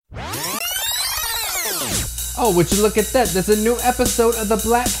Oh, would you look at that? There's a new episode of the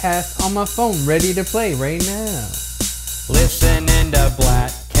Bladtcast on my phone, ready to play right now. Listening to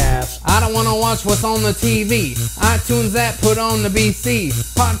Bladtcast. I don't want to watch what's on the TV. iTunes app, put on the BC.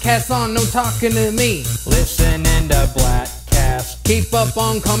 Podcast on, no talking to me. Listening to Bladtcast. Keep up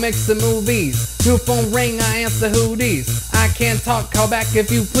on comics and movies. New phone ring, I answer who these. I can't talk, call back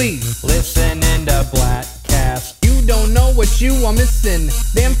if you please. Listening to Bladtcast. You don't know what you are missing.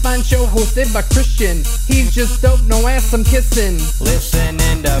 Damn fine show hosted by Christian. He's just dope, no ass I'm kissing.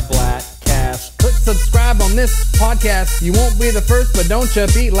 Listening to Bladtcast. Click subscribe on this podcast. You won't be the first, but don't you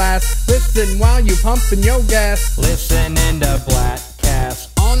be last. Listen while you pumping your gas. Listening to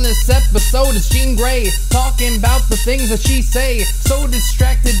Bladtcast. On this episode is Jean Grey, talking about the things that she say. So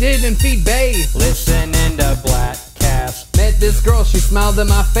distracted, didn't feed Bay. Listening to Bladtcast. Met this girl, she smiled in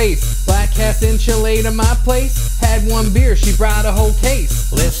my face. Bladtcast in Chile to my place. Had one beer, she brought a whole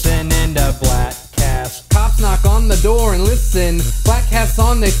case. Listening to Bladtcast. Cops knock on the door and listen. Bladtcast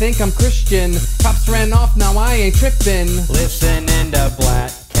on, they think I'm Christian. Cops ran off, now I ain't tripping. Listening to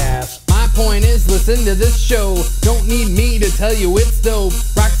Bladtcast. My point is, listen to this show. Don't need me to tell you it's dope.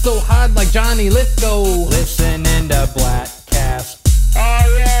 Rock so hard like Johnny Lithgow. Listening to Bladtcast.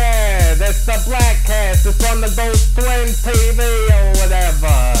 Oh yeah, that's the Bladtcast. It's on the Ghost Twin TV or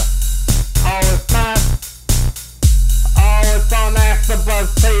whatever. Oh, it's not. Oh, it's on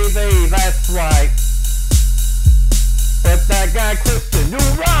AfterBuzz TV. That's right. It's that guy Christian. You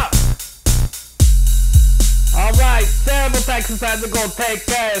rock. All right, several Texas had to go take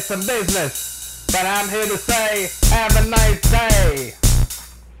care of some business, but I'm here to say, have a nice day.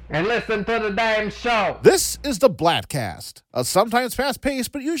 And listen to the damn show. This is the Bladtcast, a sometimes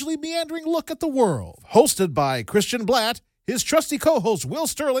fast-paced but usually meandering look at the world. Hosted by Christian Blatt, his trusty co-hosts Will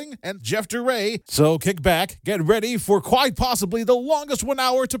Sterling and Jeff DeRay. So kick back, get ready for quite possibly the longest 1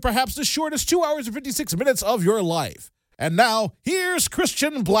 hour to perhaps the shortest 2 hours and 56 minutes of your life. And now, here's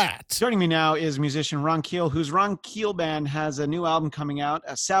Christian Blatt. Joining me now is musician Ron Keel, whose Ron Keel Band has a new album coming out,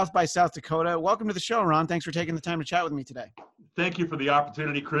 South by South Dakota. Welcome to the show, Ron. Thanks for taking the time to chat with me today. Thank you for the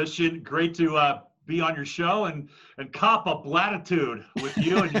opportunity, Christian. Great to be on your show and cop a Bladtitude with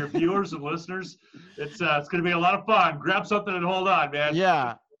you and your viewers and listeners. It's going to be a lot of fun. Grab something and hold on, man.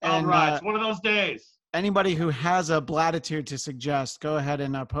 Yeah. All right. It's one of those days. Anybody who has a Bladtitude to suggest, go ahead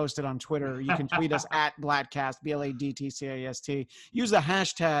and post it on Twitter. You can tweet us at Bladtcast, Bladtcast. Use the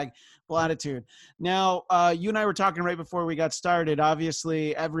hashtag Bladtitude. Now, you and I were talking right before we got started.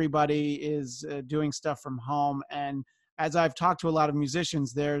 Obviously, everybody is doing stuff from home. And as I've talked to a lot of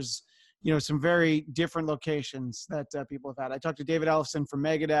musicians, there's some very different locations that people have had. I talked to David Ellefson from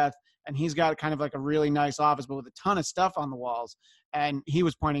Megadeth, and he's got kind of like a really nice office, but with a ton of stuff on the walls. And he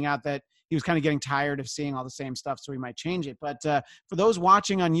was pointing out that he was kind of getting tired of seeing all the same stuff, so he might change it. But for those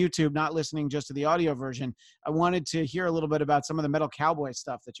watching on YouTube, not listening just to the audio version, I wanted to hear a little bit about some of the Metal Cowboy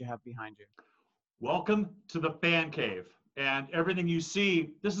stuff that you have behind you. Welcome to the Fan Cave. And everything you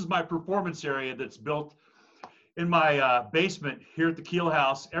see, this is my performance area that's built in my basement here at the Keel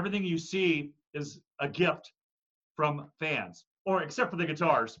House. Everything you see is a gift from fans, or except for the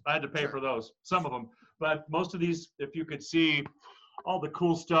guitars. I had to pay for those, some of them. But most of these, if you could see all the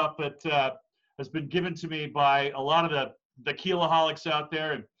cool stuff that has been given to me by a lot of the Keelaholics out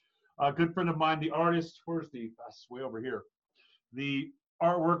there. And a good friend of mine, the artist, where's that's way over here. The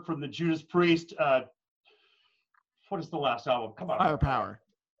artwork from the Judas Priest. What is the last album? Come on. Firepower.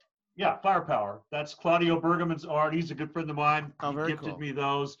 Yeah, Firepower. That's Claudio Bergaman's art. He's a good friend of mine. Oh, very He gifted cool. me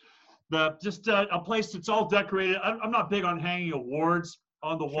those. Just a place that's all decorated. I'm not big on hanging awards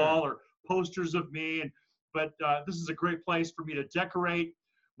on the wall or posters of me, but this is a great place for me to decorate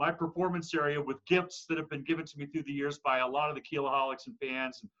my performance area with gifts that have been given to me through the years by a lot of the Keelaholics and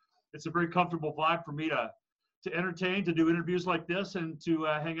fans. And it's a very comfortable vibe for me to entertain, to do interviews like this, and to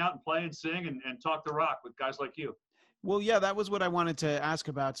hang out and play and sing and talk the rock with guys like you. Well, yeah, that was what I wanted to ask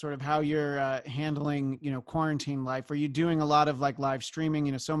about, sort of how you're handling, quarantine life. Are you doing a lot of like live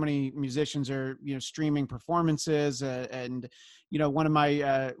streaming? So many musicians are, streaming performances, and one of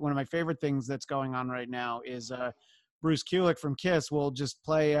my favorite things that's going on right now is Bruce Kulick from Kiss will just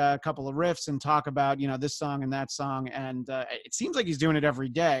play a couple of riffs and talk about, this song and that song, and it seems like he's doing it every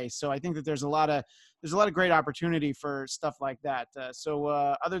day. So I think that there's a lot of great opportunity for stuff like that. So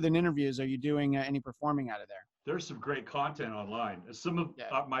other than interviews, are you doing any performing out of there? There's some great content online. Some of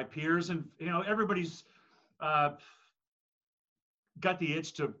my peers and everybody's got the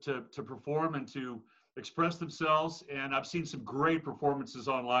itch to perform and to express themselves. And I've seen some great performances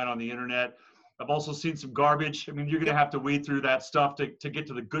online on the internet. I've also seen some garbage. I mean, you're going to have to wade through that stuff to get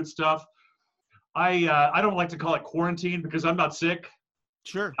to the good stuff. I don't like to call it quarantine because I'm not sick.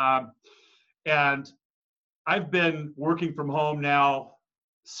 Sure. And I've been working from home now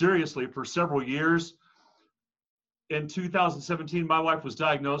seriously for several years. In 2017, my wife was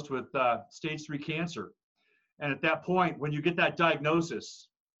diagnosed with stage 3 cancer. And at that point, when you get that diagnosis,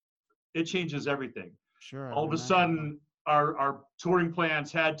 it changes everything. Sure. All of a sudden, our touring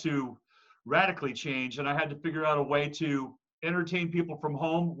plans had to radically change, and I had to figure out a way to entertain people from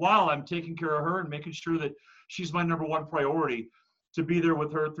home while I'm taking care of her and making sure that she's my number one priority, to be there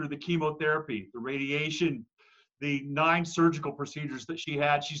with her through the chemotherapy, the radiation, the 9 surgical procedures that she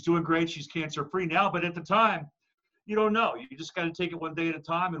had. She's doing great. She's cancer-free now, but at the time, you don't know. You just got to take it one day at a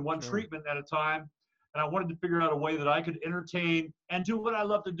time and one treatment at a time. And I wanted to figure out a way that I could entertain and do what I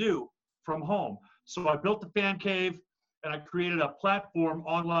love to do from home. So I built the Fan Cave, and I created a platform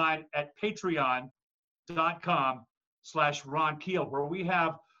online at patreon.com/Ron Keel, where we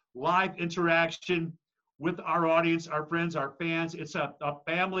have live interaction with our audience, our friends, our fans. It's a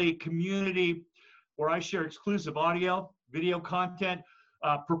family community where I share exclusive audio, video content,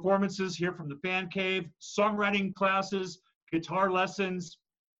 performances here from the Fan Cave, songwriting classes, guitar lessons,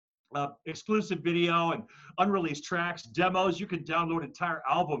 exclusive video and unreleased tracks, demos. You can download entire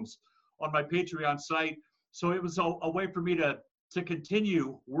albums on my Patreon site. So it was a way for me to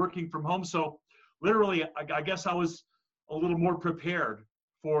continue working from home. So literally, I guess I was a little more prepared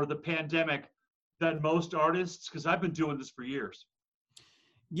for the pandemic than most artists, because I've been doing this for years.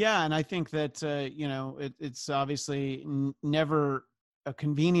 Yeah, and I think that it's obviously never a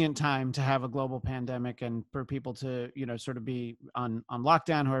convenient time to have a global pandemic and for people to sort of be on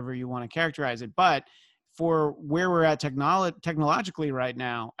lockdown, however you want to characterize it. But for where we're at technologically right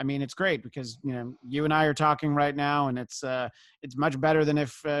now, I mean, it's great because you and I are talking right now, and it's much better than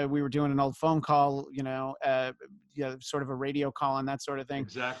if we were doing an old phone call, sort of a radio call and that sort of thing.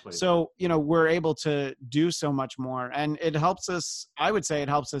 Exactly. So we're able to do so much more, and it helps us. I would say it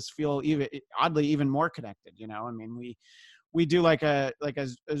helps us feel even more connected. I mean, we do like a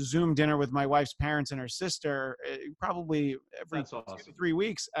Zoom dinner with my wife's parents and her sister, probably every 2 to 3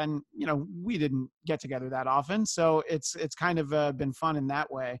 weeks. And, we didn't get together that often. So it's kind of been fun in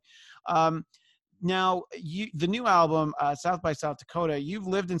that way. Now, the new album, South by South Dakota, you've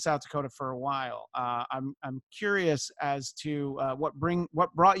lived in South Dakota for a while. I'm curious as to what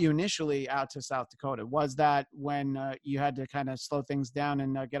brought you initially out to South Dakota. Was that when you had to kind of slow things down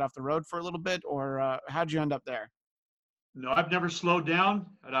and get off the road for a little bit, or how'd you end up there? No, I've never slowed down,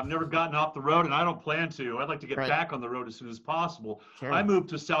 and I've never gotten off the road, and I don't plan to. I'd like to get back on the road as soon as possible. Sure. I moved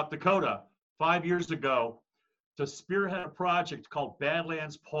to South Dakota 5 years ago to spearhead a project called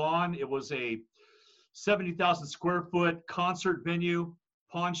Badlands Pawn. It was a 70,000 square foot concert venue,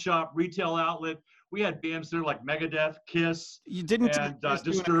 pawn shop, retail outlet. We had bands there like Megadeth, Kiss, you didn't and do an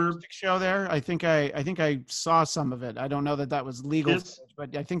Disturbed. acoustic show there? I think I saw some of it. I don't know that was legal,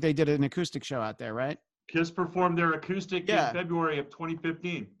 but I think they did an acoustic show out there, right? Kiss performed their acoustic in February of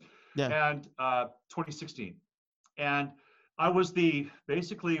 2015 and 2016. And I was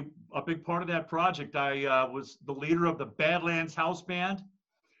basically a big part of that project. I was the leader of the Badlands House Band,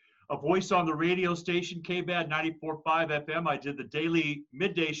 a voice on the radio station, K-Bad 94.5 FM. I did the daily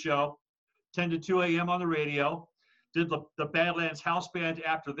midday show, 10 to 2 a.m. on the radio, did the Badlands House Band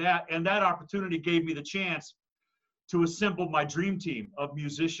after that. And that opportunity gave me the chance to assemble my dream team of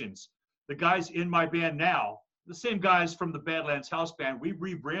musicians. The guys in my band now, the same guys from the Badlands House Band, we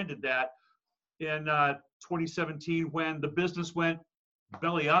rebranded that in 2017 when the business went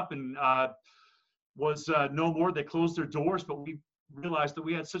belly up and was no more. They closed their doors, but we realized that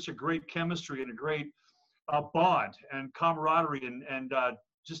we had such a great chemistry and a great bond and camaraderie and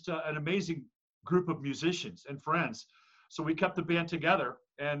just an amazing group of musicians and friends. So we kept the band together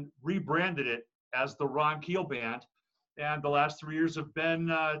and rebranded it as the Ron Keel Band. And the last 3 years have been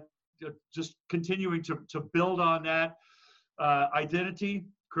just continuing to build on that identity,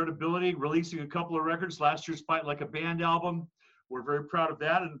 credibility, releasing a couple of records. Last year's Fight Like a Band album. We're very proud of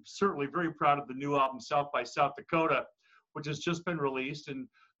that, and certainly very proud of the new album, South by South Dakota, which has just been released, and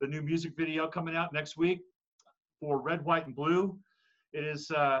the new music video coming out next week for Red, White, and Blue. It is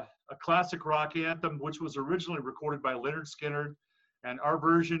a classic rock anthem, which was originally recorded by Leonard Skinner, and our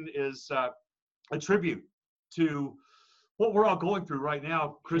version is a tribute to what we're all going through right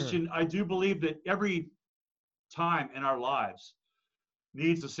now. Christian, I do believe that every time in our lives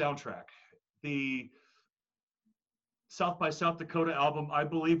needs a soundtrack. The South by South Dakota album, I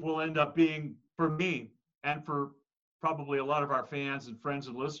believe, will end up being, for me and for probably a lot of our fans and friends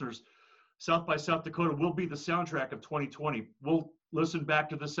and listeners, South by South Dakota will be the soundtrack of 2020. We'll listen back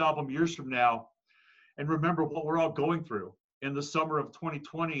to this album years from now and remember what we're all going through in the summer of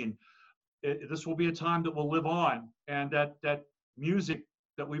 2020. And this will be a time that will live on, and that music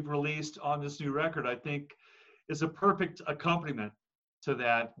that we've released on this new record, I think, is a perfect accompaniment to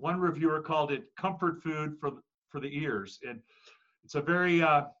that. One reviewer called it comfort food for the ears, and it's a very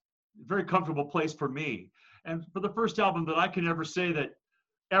very comfortable place for me. And for the first album that I can ever say that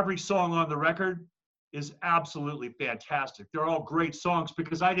every song on the record is absolutely fantastic. They're all great songs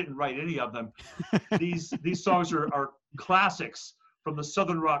because I didn't write any of them. These songs are classics from the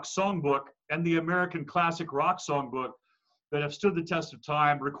Southern Rock Songbook and the American Classic Rock Songbook that have stood the test of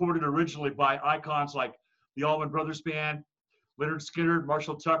time, recorded originally by icons like the Allman Brothers Band, Leonard Skinner,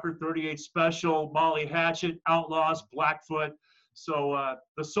 Marshall Tucker, 38 Special, Molly Hatchet, Outlaws, Blackfoot. So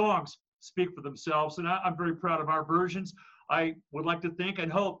the songs speak for themselves, and I'm very proud of our versions. I would like to think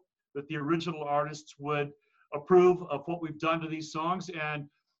and hope that the original artists would approve of what we've done to these songs and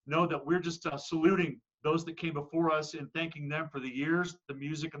know that we're just saluting those that came before us and thanking them for the years, the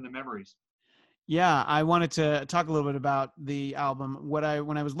music, and the memories. Yeah, I wanted to talk a little bit about the album. When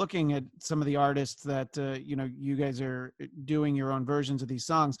I was looking at some of the artists that you guys are doing your own versions of these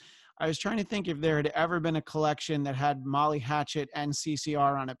songs, I was trying to think if there had ever been a collection that had Molly Hatchet and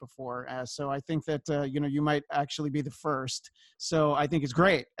CCR on it before. So I think that you might actually be the first. So I think it's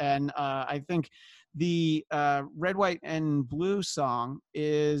great, and I think the Red, White, and Blue song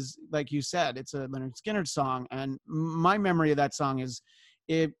is, like you said, it's a Leonard Skinner song, and my memory of that song is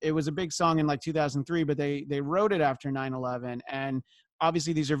it was a big song in like 2003, but they wrote it after 9/11, and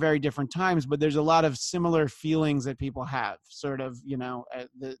obviously these are very different times, but there's a lot of similar feelings that people have, sort of,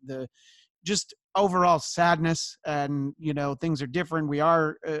 the just overall sadness, and things are different. We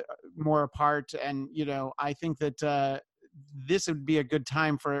are more apart, and I think that this would be a good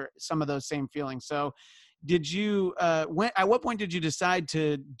time for some of those same feelings. So did you at what point did you decide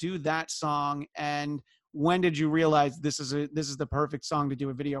to do that song, and when did you realize this is the perfect song to do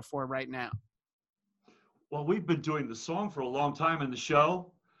a video for right now? Well, we've been doing the song for a long time in the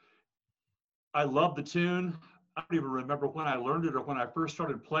show. I love the tune. I don't even remember when I learned it or when I first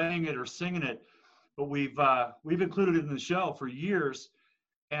started playing it or singing it, but we've included it in the show for years.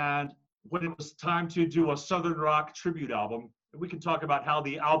 And when it was time to do a Southern Rock tribute album, we can talk about how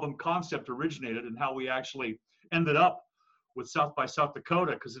the album concept originated and how we actually ended up with South by South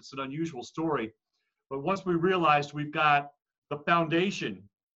Dakota, because it's an unusual story. But once we realized we've got the foundation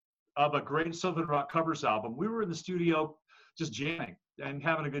of a great Southern Rock covers album, we were in the studio just jamming and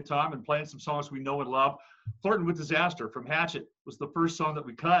having a good time and playing some songs we know and love. Flirting with Disaster from Hatchet was the first song that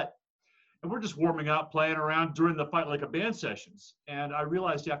we cut. And we're just warming up, playing around during the Fight Like a Band sessions. And I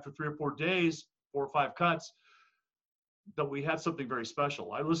realized after 3 or 4 days, 4 or 5 cuts, that we had something very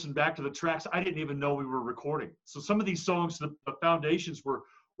special. I listened back to the tracks. I didn't even know we were recording. So some of these songs, the foundations were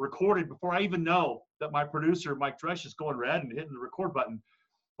recorded before I even know that my producer, Mike Dresch, is going red and hitting the record button.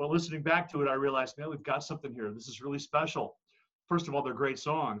 But listening back to it, I realized, man, we've got something here. This is really special. First of all, they're great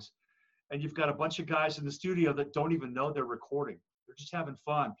songs. And you've got a bunch of guys in the studio that don't even know they're recording. They're just having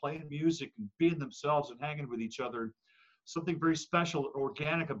fun, playing music and being themselves and hanging with each other. Something very special,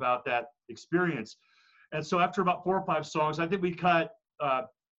 organic about that experience. And so after about 4 or 5 songs, I think we cut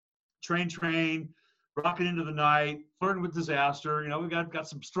Train, Rockin' Into the Night, Flirting with Disaster. We got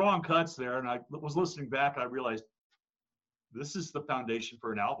some strong cuts there. And I was listening back, and I realized this is the foundation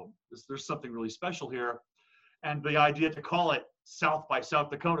for an album. There's something really special here. And the idea to call it South by South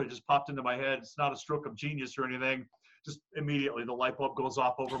Dakota just popped into my head. It's not a stroke of genius or anything. Just immediately the light bulb goes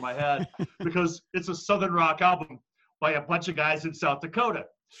off over my head because it's a Southern Rock album by a bunch of guys in South Dakota.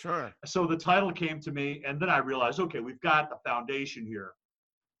 Sure. So the title came to me, and then I realized, okay, we've got the foundation here.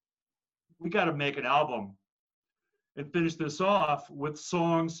 We got to make an album and finish this off with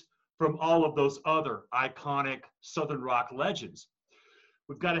songs from all of those other iconic Southern Rock legends.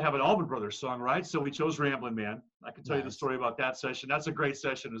 We've got to have an Allman Brothers song, right? So we chose Ramblin' Man. I can tell you the story about that session. That's a great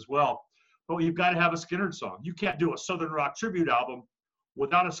session as well. But you've got to have a Skinner song. You can't do a Southern Rock tribute album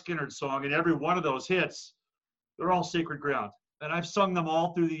without a Skinner song, and every one of those hits, they're all sacred ground. And I've sung them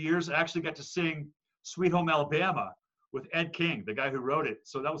all through the years. I actually got to sing Sweet Home Alabama with Ed King, the guy who wrote it.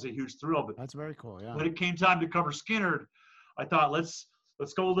 So that was a huge thrill. But that's very cool, yeah. when it came time to cover Skinner, I thought, let's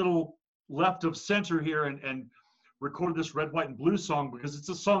go a little left of center here and record this Red, White, and Blue song, because it's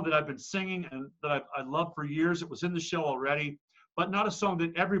a song that I've been singing and that I love for years. It was in the show already, but not a song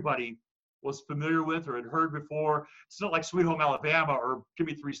that everybody was familiar with or had heard before. It's not like Sweet Home Alabama or Give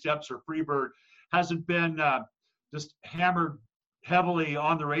Me 3 Steps or Freebird. Hasn't been just hammered heavily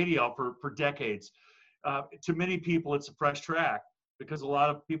on the radio for decades. To many people, it's a fresh track because a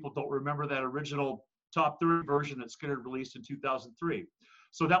lot of people don't remember that original top 30 version that Skinner released in 2003.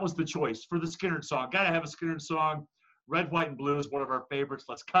 So that was the choice for the Skinner song. Got to have a Skinner song. Red, White, and Blue is one of our favorites.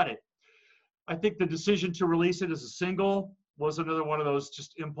 Let's cut it. I think the decision to release it as a single was another one of those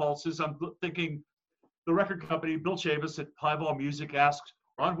just impulses. I'm thinking the record company, Bill Chavis at Highball Music, asked,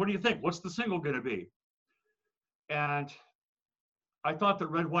 Ron, what do you think? What's the single going to be? And I thought that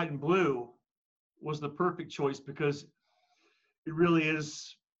Red, White, and Blue was the perfect choice because it really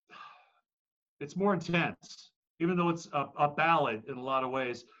is, it's more intense. Even though it's a ballad in a lot of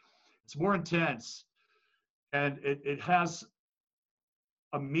ways, it's more intense. And it has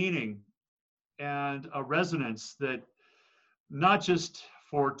a meaning and a resonance that not just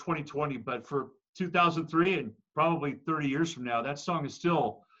for 2020, but for 2003 and probably 30 years from now, that song is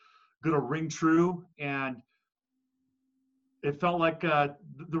still going to ring true. And it felt like the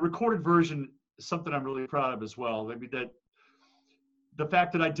recorded version is something I'm really proud of as well. I mean, that the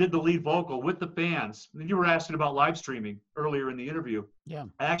fact that I did the lead vocal with the fans, and you were asking about live streaming earlier in the interview. Yeah.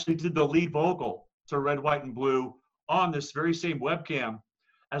 I actually did the lead vocal to Red, White, and Blue on this very same webcam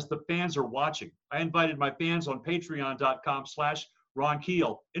as the fans are watching. I invited my fans on patreon.com/Ron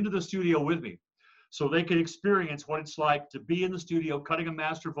Keel into the studio with me so they could experience what it's like to be in the studio cutting a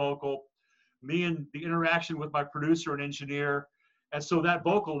master vocal, me and the interaction with my producer and engineer. And so that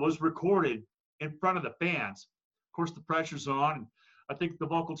vocal was recorded in front of the fans. Of course, the pressure's on. And I think the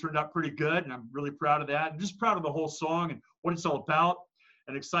vocal turned out pretty good, and I'm really proud of that. I'm just proud of the whole song and what it's all about,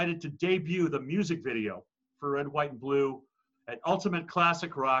 and excited to debut the music video for Red, White, and Blue at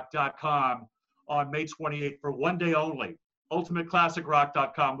ultimateclassicrock.com on May 28th for one day only.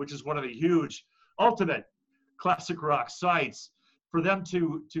 ultimateclassicrock.com, which is one of the huge ultimate classic rock sites, for them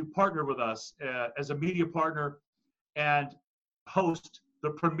to partner with us as a media partner and host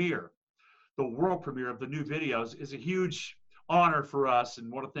the premiere, the world premiere of the new videos, is a huge honor for us, and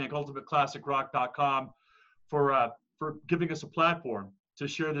want to thank ultimateclassicrock.com for giving us a platform to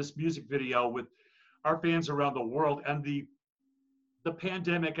share this music video with our fans around the world. And the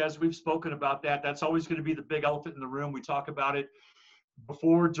pandemic, as we've spoken about that's always going to be the big elephant in the room. We talk about it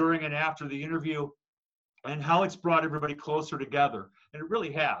before, during, and after the interview, and how it's brought everybody closer together. And it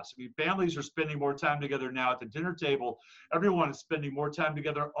really has. I mean, families are spending more time together now at the dinner table. Everyone is spending more time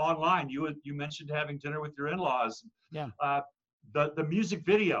together online. You mentioned having dinner with your in-laws. Yeah. The music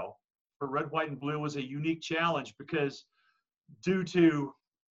video for Red, White, and Blue was a unique challenge because due to,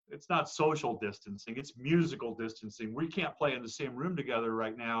 it's not social distancing, it's musical distancing. We can't play in the same room together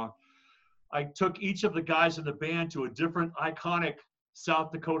right now. I took each of the guys in the band to a different iconic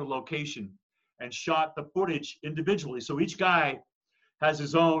South Dakota location and shot the footage individually. So each guy has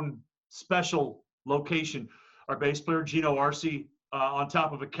his own special location. Our bass player, Gino Arce, on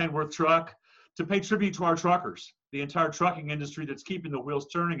top of a Kenworth truck to pay tribute to our truckers, the entire trucking industry that's keeping the wheels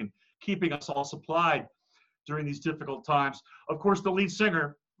turning and keeping us all supplied during these difficult times. Of course, the lead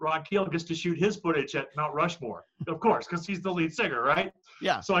singer, Ron Keel, gets to shoot his footage at Mount Rushmore, of course, because he's the lead singer, right?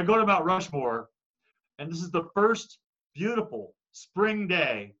 Yeah. So I go to Mount Rushmore, and this is the first beautiful spring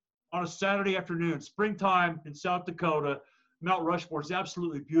day on a Saturday afternoon, springtime in South Dakota. Mount Rushmore is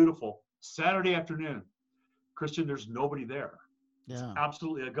absolutely beautiful. Saturday afternoon. Christian, there's nobody there. Yeah. It's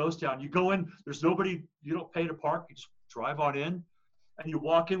absolutely a ghost town. You go in, there's nobody, you don't pay to park, you just drive on in, and you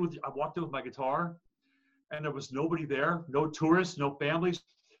walk in with, I walked in with my guitar, and there was nobody there, no tourists, no families.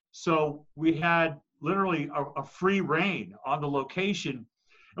 So we had literally a free reign on the location.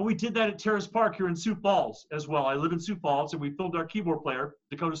 And we did that at Terrace Park here in Sioux Falls as well. I live in Sioux Falls, and we filmed our keyboard player,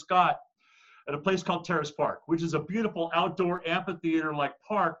 Dakota Scott, at a place called Terrace Park, which is a beautiful outdoor amphitheater-like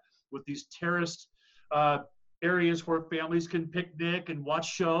park with these terraced areas where families can picnic and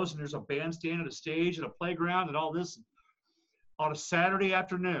watch shows, and there's a bandstand and a stage and a playground and all this. On a Saturday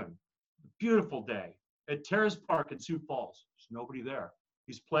afternoon, beautiful day, at Terrace Park in Sioux Falls. There's nobody there.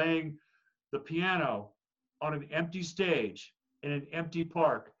 He's playing the piano on an empty stage in an empty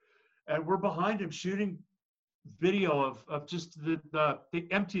park, and we're behind him shooting video of just the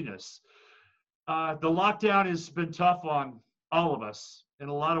emptiness. The lockdown has been tough on all of us in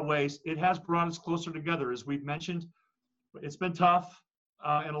a lot of ways. It has brought us closer together, as we've mentioned. It's been tough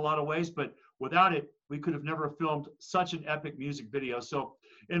in a lot of ways, but without it, we could have never filmed such an epic music video. So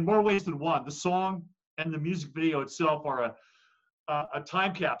in more ways than one, the song and the music video itself are a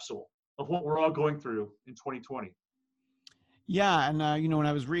time capsule of what we're all going through in 2020. Yeah, and when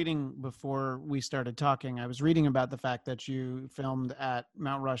I was reading before we started talking, I was reading about the fact that you filmed at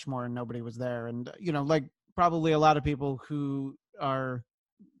Mount Rushmore and nobody was there, and like probably a lot of people who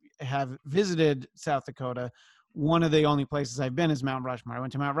have visited South Dakota, one of the only places I've been is Mount Rushmore. I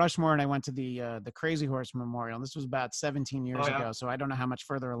went to Mount Rushmore and I went to the Crazy Horse Memorial. And this was about 17 years ago, so I don't know how much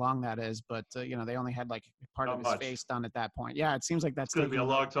further along that is, but they only had like part of his face done at that point. Yeah, it seems like that's going to be a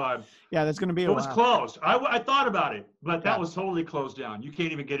long time. Yeah, that's going to be a while. It was closed. I thought about it, but that was totally closed down. You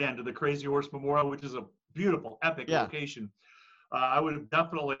can't even get into the Crazy Horse Memorial, which is a beautiful, epic location. I would have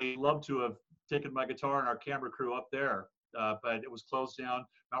definitely loved to have taken my guitar and our camera crew up there, but it was closed down.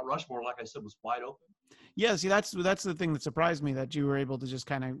 Mount Rushmore, like I said, was wide open. Yeah, see, that's the thing that surprised me, that you were able to just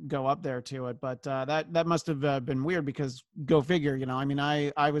kind of go up there to it. But that must have been weird, because go figure, I mean,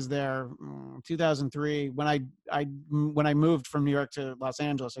 I was there 2003 when I moved from New York to Los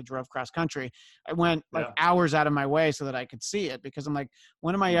Angeles. I drove cross country. I went like hours out of my way so that I could see it, because I'm like,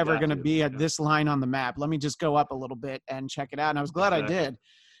 when am I ever going to be at this line on the map? Let me just go up a little bit and check it out. And I was glad I did.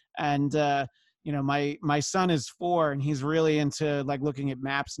 And my son is 4, and he's really into like looking at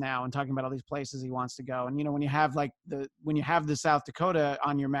maps now and talking about all these places he wants to go. And when you have the South Dakota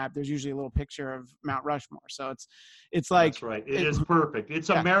on your map, there's usually a little picture of Mount Rushmore. So it's like, that's right. It is perfect. It's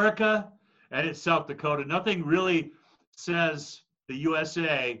America and it's South Dakota. Nothing really says the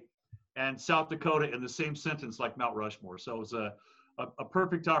USA and South Dakota in the same sentence like Mount Rushmore. So it was a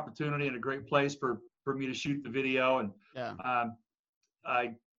perfect opportunity and a great place for me to shoot the video. And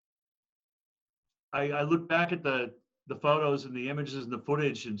I look back at the photos and the images and the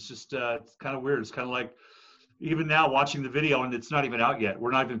footage, and it's just it's kind of weird. It's kind of like, even now watching the video, and it's not even out yet.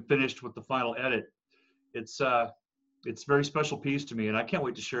 We're not even finished with the final edit. It's a very special piece to me, and I can't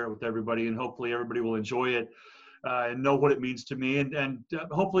wait to share it with everybody, and hopefully everybody will enjoy it and know what it means to me. And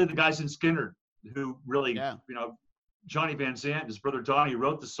hopefully the guys in Skinner, who really, Johnny Van Zant, his brother Donnie,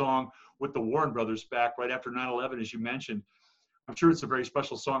 wrote the song with the Warren brothers back right after 9/11, as you mentioned. I'm sure it's a very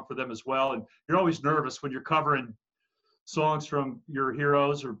special song for them as well. And you're always nervous when you're covering songs from your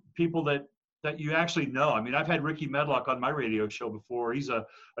heroes or people that you actually know. I mean, I've had Ricky Medlock on my radio show before. He's a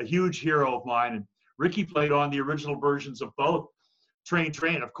huge hero of mine. And Ricky played on the original versions of both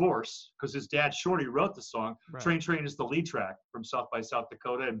Train, of course, because his dad, Shorty, wrote the song. Right. Train is the lead track from South by South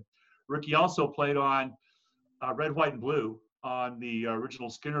Dakota. And Ricky also played on Red, White, and Blue on the original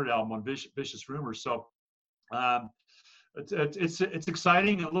Skinner album on Vicious Rumors. So it's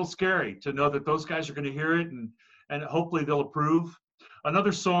exciting and a little scary to know that those guys are going to hear it, and hopefully they'll approve.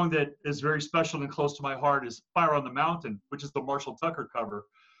 Another song that is very special and close to my heart is Fire on the Mountain, which is the Marshall Tucker cover.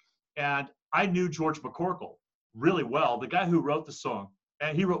 And I knew George McCorkle really well, the guy who wrote the song.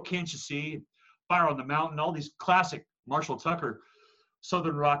 And he wrote Can't You See, Fire on the Mountain, all these classic Marshall Tucker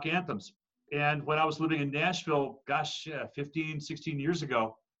Southern rock anthems. And when I was living in Nashville, 15, 16 years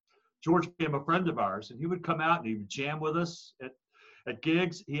ago, George became a friend of ours, and he would come out and he would jam with us at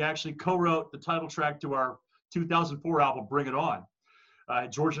gigs. He actually co-wrote the title track to our 2004 album, Bring It On.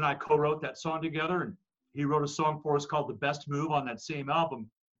 George and I co-wrote that song together, and he wrote a song for us called The Best Move on that same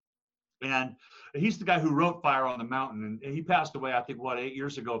album. And he's the guy who wrote Fire on the Mountain, and he passed away, I think, 8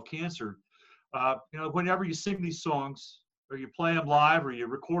 years ago of cancer. Whenever you sing these songs, or you play them live, or you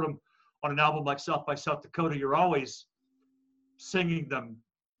record them on an album like South by South Dakota, you're always singing them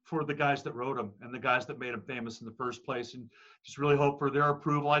for the guys that wrote them and the guys that made them famous in the first place, and just really hope for their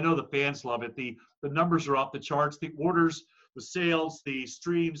approval. I know the fans love it. The numbers are off the charts. The orders, the sales, the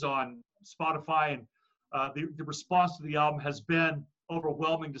streams on Spotify, and the response to the album has been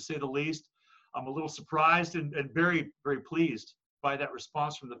overwhelming, to say the least. I'm a little surprised and very, very pleased by that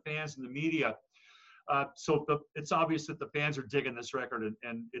response from the fans and the media. So it's obvious that the fans are digging this record,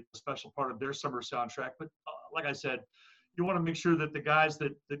 and it's a special part of their summer soundtrack. But like I said, you want to make sure that the guys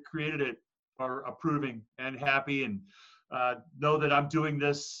that created it are approving and happy, and know that I'm doing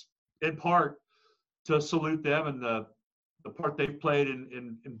this in part to salute them and the part they've played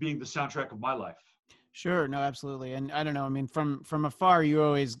in being the soundtrack of my life. Sure. No, absolutely. And I don't know, I mean, from afar, you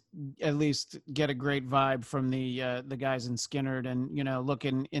always at least get a great vibe from the guys in Skinnerd, and, look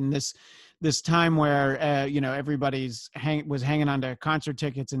in this time where, everybody's was hanging on to concert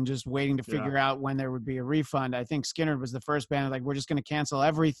tickets and just waiting to figure out when there would be a refund. I think Skinnerd was the first band like, we're just going to cancel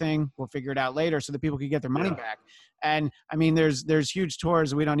everything. We'll figure it out later, so that people could get their money back. And I mean, there's huge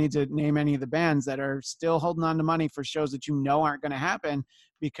tours. We don't need to name any of the bands that are still holding on to money for shows that aren't going to happen,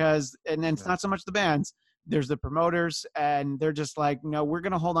 because, and then it's not so much the bands, there's the promoters, and they're just like, no, we're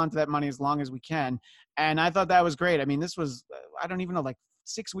going to hold on to that money as long as we can. And I thought that was great. I mean, this was, I don't even know, like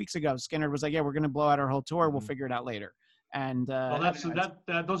 6 weeks ago, Skinner was like, yeah, we're going to blow out our whole tour. We'll figure it out later. And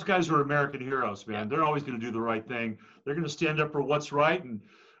those guys are American heroes, man. They're always going to do the right thing. They're going to stand up for what's right. And,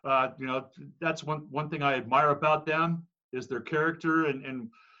 that's one thing I admire about them, is their character and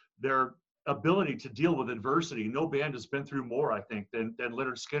their ability to deal with adversity. No band has been through more, I think, than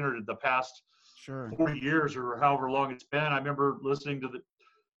Lynyrd Skynyrd in the past 40 years or however long it's been. I remember listening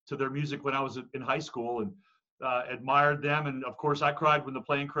to their music when I was in high school, and admired them. And of course, I cried when the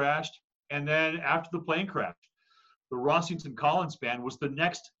plane crashed. And then after the plane crashed, the Rossington Collins Band was the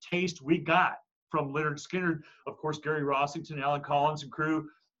next taste we got from Lynyrd Skynyrd. Of course, Gary Rossington, Alan Collins and crew,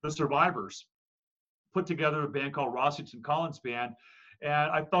 the Survivors. put together a band called Rossington Collins Band.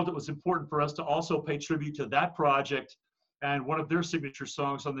 And I felt it was important for us to also pay tribute to that project and one of their signature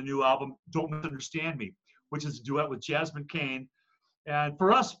songs on the new album, Don't Misunderstand Me, which is a duet with Jasmine Cain. And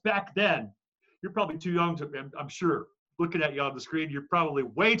for us back then, you're probably too young to, I'm sure, looking at you on the screen, you're probably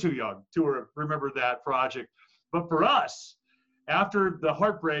way too young to remember that project. But for us, after the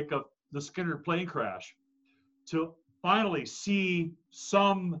heartbreak of the Skynyrd plane crash, to finally see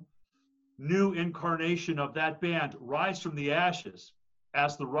some new incarnation of that band rise from the ashes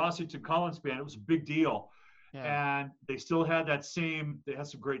as the Rossington Collins Band, it was a big deal. Yeah. And they still had that same, they had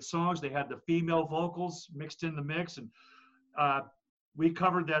some great songs. They had the female vocals mixed in the mix. And we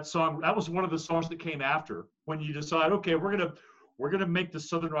covered that song. That was one of the songs that came after when you decide, okay, we're gonna make the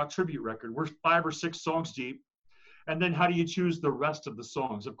Southern Rock tribute record. We're 5 or 6 songs deep. And then how do you choose the rest of the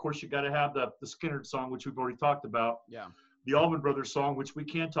songs? Of course, you got to have the Skynyrd song, which we've already talked about. Yeah. The Allman Brothers song, which we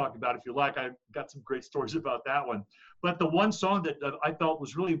can talk about if you like. I've got some great stories about that one. But the one song that I felt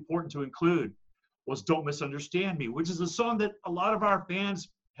was really important to include was Don't Misunderstand Me, which is a song that a lot of our fans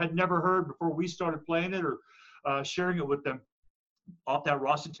had never heard before we started playing it or sharing it with them off that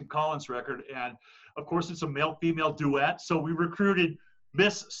Rossington Collins record. And of course, it's a male-female duet. So we recruited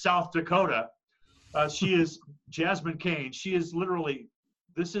Miss South Dakota. She is Jasmine Cain. She is literally,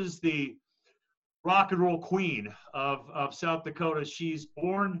 this is the rock and roll queen of South Dakota.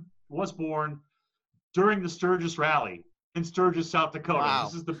 Was born during the Sturgis Rally in Sturgis, South Dakota. Wow.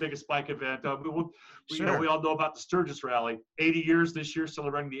 This is the biggest bike event. We all know about the Sturgis Rally. 80 years this year,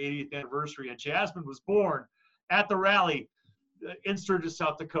 celebrating the 80th anniversary. And Jasmine was born at the rally in Sturgis,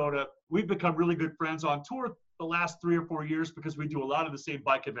 South Dakota. We've become really good friends on tour the last 3 or 4 years because we do a lot of the same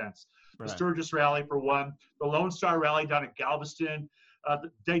bike events. Right. The Sturgis Rally for one, the Lone Star Rally down in Galveston,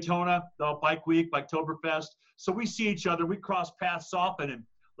 the Daytona, the Bike Week, Biketoberfest. So we see each other. We cross paths often. And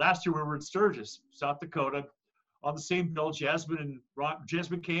last year we were in Sturgis, South Dakota, on the same bill, Jasmine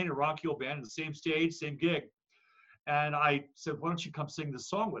Cain and Ron Keel Band, in the same stage, same gig. And I said, why don't you come sing this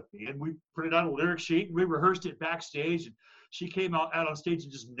song with me? And we printed out a lyric sheet and we rehearsed it backstage. And she came out on stage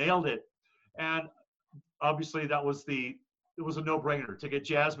and just nailed it. And obviously it was a no-brainer to get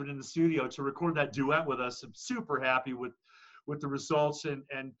Jasmine in the studio to record that duet with us. I'm super happy with the results and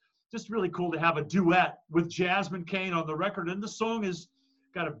just really cool to have a duet with Jasmine Cain on the record. And the song has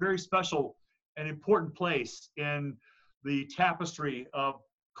got a very special and important place in the tapestry of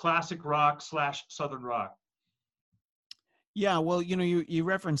classic rock / Southern rock. Yeah, well, you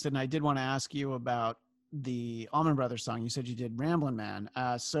referenced it, and I did want to ask you about the Allman Brothers song. You said you did Ramblin' Man.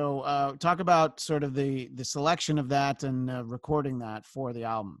 So talk about sort of the selection of that and recording that for the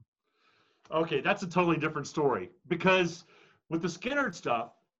album. Okay, that's a totally different story because with the Skynyrd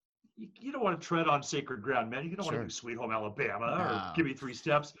stuff, you don't want to tread on sacred ground, man. You don't want to do Sweet Home Alabama or Give Me 3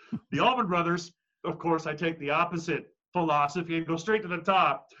 Steps. The Allman Brothers, of course, I take the opposite philosophy and go straight to the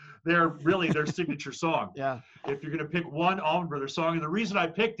top. They're really their signature song. Yeah. If you're going to pick one Allman Brothers song, and the reason I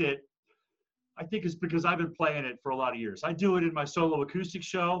picked it, I think is because I've been playing it for a lot of years. I do it in my solo acoustic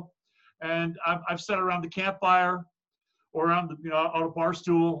show, and I've sat around the campfire or around on a bar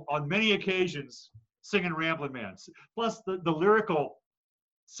stool on many occasions singing Ramblin' Man. Plus the lyrical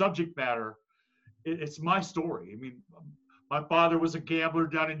subject matter, it's my story. I mean, my father was a gambler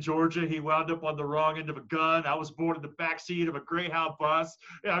down in Georgia. He wound up on the wrong end of a gun. I was born in the backseat of a Greyhound bus.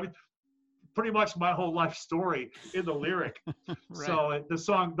 Yeah, I mean, pretty much my whole life story in the lyric. Right. So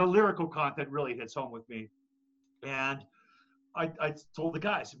the lyrical content really hits home with me. And I told the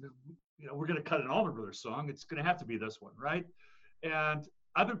guys, we're going to cut an Allman Brothers song. It's going to have to be this one, right? And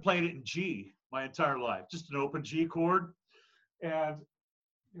I've been playing it in G my entire life, just an open G chord. And,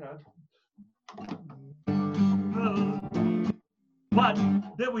 but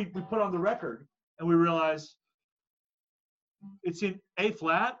then we put on the record and we realized it's in A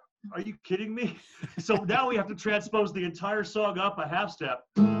flat. Are you kidding me? So now we have to transpose the entire song up a half step.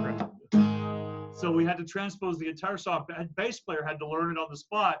 So we had to transpose the entire song. The bass player had to learn it on the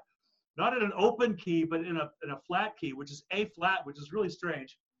spot, not in an open key, but in a flat key, which is A flat, which is really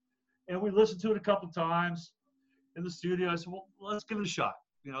strange. And we listened to it a couple times in the studio. I said, well, let's give it a shot.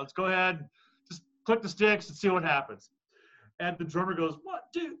 Let's go ahead and just click the sticks and see what happens. And the drummer goes, 1,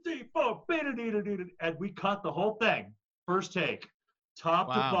 2, 3, 4, and we cut the whole thing, first take, top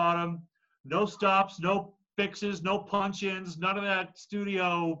to bottom, no stops, no fixes, no punch-ins, none of that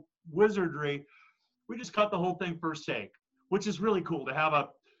studio wizardry. We just cut the whole thing first take, which is really cool to have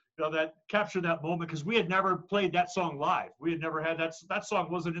that capture that moment, because we had never played that song live. We had never had that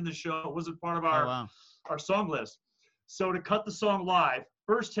song wasn't in the show. It wasn't part of our song list. So to cut the song live,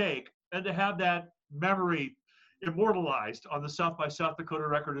 first take, and to have that memory immortalized on the South by South Dakota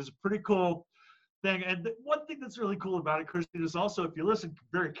record is a pretty cool thing. And one thing that's really cool about it, Christian, is also if you listen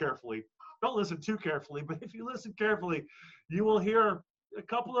very carefully, don't listen too carefully, but if you listen carefully, you will hear a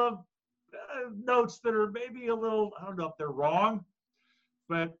couple of notes that are maybe a little, I don't know if they're wrong,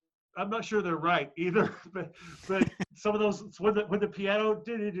 but I'm not sure they're right either. but some of those, when the piano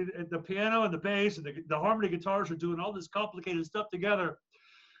and the bass and the harmony guitars are doing all this complicated stuff together,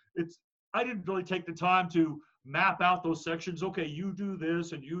 I didn't really take the time to map out those sections. Okay, you do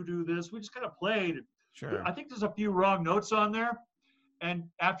this and you do this. We just kind of played. Sure. I think there's a few wrong notes on there. And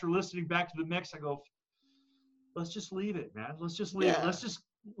after listening back to the mix, I go, let's just leave it, man. Let's just leave it. Let's just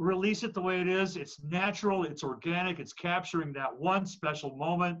release it the way it is. It's natural. It's organic. It's capturing that one special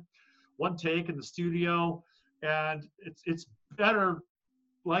moment, one take in the studio. And it's better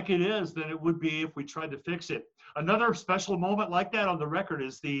like it is than it would be if we tried to fix it. Another special moment like that on the record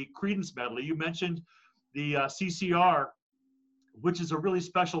is the Creedence medley. You mentioned the CCR, which is a really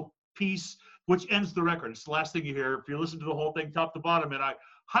special piece, which ends the record. It's the last thing you hear. If you listen to the whole thing top to bottom, and I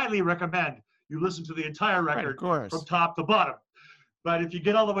highly recommend you listen to the entire record from top to bottom. But if you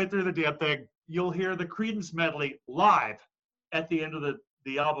get all the way through the damn thing, you'll hear the Creedence medley live at the end of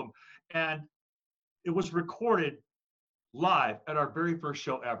the album. And it was recorded live at our very first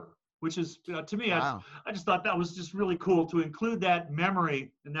show ever, which is, to me, I just thought that was just really cool to include that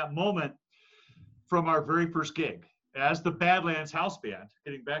memory and that moment from our very first gig as the Badlands House Band.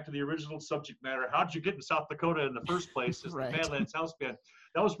 Getting back to the original subject matter, how did you get in South Dakota in the first place as the Badlands House Band?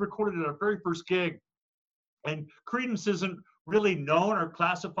 That was recorded at our very first gig. And Creedence isn't really known or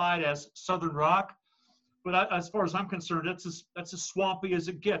classified as Southern rock, but as far as I'm concerned, that's as swampy as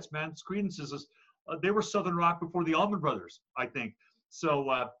it gets, man. Creedence is they were Southern rock before the Allman Brothers, I think.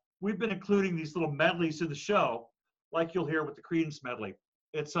 So we've been including these little medleys in the show, like you'll hear with the Creedence medley.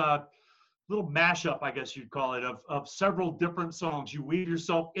 It's a little mashup, I guess you'd call it, of several different songs. You weave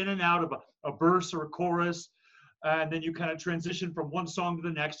yourself in and out of a verse or a chorus, and then you kind of transition from one song to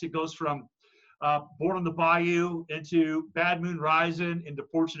the next. It goes from Born on the Bayou into Bad Moon Rising into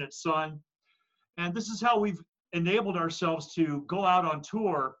Fortunate Son. And this is how we've enabled ourselves to go out on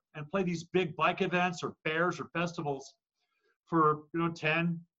tour and play these big bike events or fairs or festivals for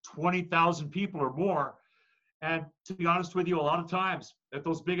 10, 20,000 people or more. And to be honest with you, a lot of times at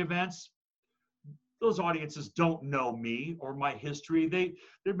those big events, those audiences don't know me or my history.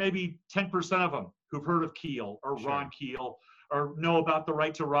 There may be 10% of them who've heard of Keel or Ron Keel or know about the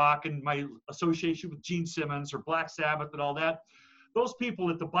Right to Rock and my association with Gene Simmons or Black Sabbath and all that. Those people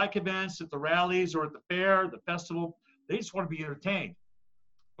at the bike events, at the rallies, or at the fair, the festival, they just want to be entertained.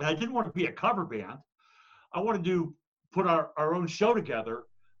 And I didn't want to be a cover band. I wanted to put our own show together,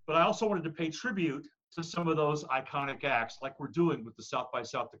 but I also wanted to pay tribute to some of those iconic acts like we're doing with the South by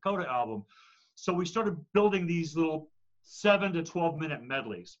South Dakota album. So we started building these little 7 to 12 minute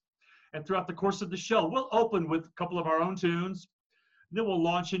medleys. And throughout the course of the show, we'll open with a couple of our own tunes. Then we'll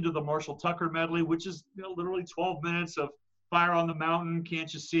launch into the Marshall Tucker medley, which is literally 12 minutes of Fire on the Mountain,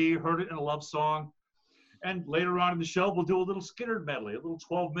 Can't You See, Heard It in a Love Song. And later on in the show, we'll do a little Skynyrd medley, a little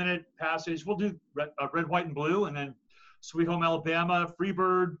 12-minute passage. We'll do Red, White, and Blue, and then Sweet Home Alabama,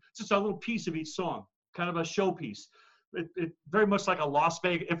 Freebird, just a little piece of each song, kind of a showpiece. It very much like a Las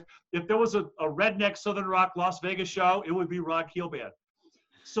Vegas. If there was a redneck Southern rock Las Vegas show, it would be Ron Keel Band.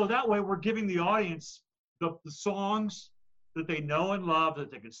 So that way we're giving the audience the songs that they know and love,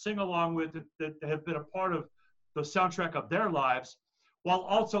 that they can sing along with, that have been a part of the soundtrack of their lives, while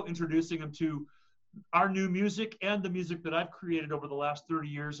also introducing them to our new music and the music that I've created over the last 30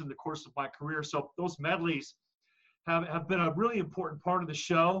 years in the course of my career. So those medleys have been a really important part of the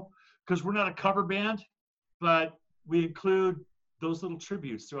show because we're not a cover band, but we include those little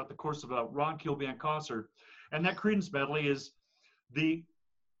tributes throughout the course of a Ron Keel Band concert. And that Creedence medley is the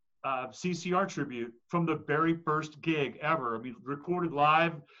CCR tribute from the very first gig ever. I mean, recorded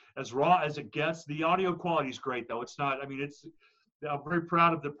live, as raw as it gets. The audio quality is great, though. It's not, I mean, I'm very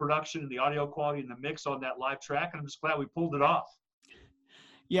proud of the production and the audio quality and the mix on that live track, and I'm just glad we pulled it off.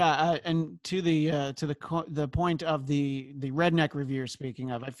 Yeah, and to the point of the redneck review you're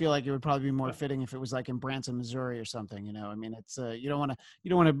speaking of, I feel like it would probably be more fitting if it was like in Branson, Missouri, or something. I mean, it's you don't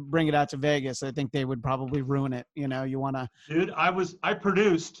want to bring it out to Vegas. I think they would probably ruin it. You want to. Dude, I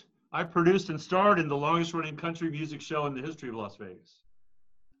produced and starred in the longest running country music show in the history of Las Vegas.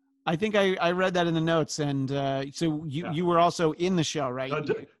 I think I read that in the notes, and so you were also in the show, right?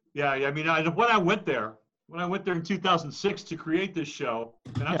 Yeah. I mean, when I went there in 2006 to create this show,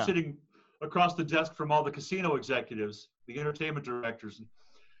 and I'm sitting across the desk from all the casino executives, the entertainment directors, and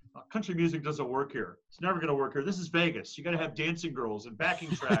country music doesn't work here. It's never going to work here. This is Vegas. You got to have dancing girls and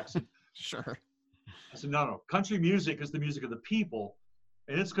backing tracks. And sure. I said, no. Country music is the music of the people,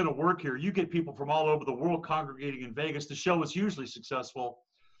 and it's going to work here. You get people from all over the world congregating in Vegas. The show was hugely successful.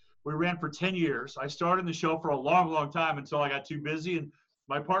 We ran for 10 years. I started the show for a long, long time until I got too busy. And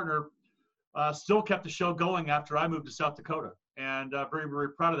my partner still kept the show going after I moved to South Dakota. And very,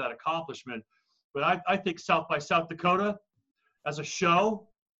 very proud of that accomplishment. But I think South by South Dakota as a show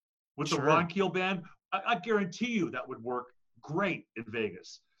with the Ron Keel Band, I guarantee you that would work great in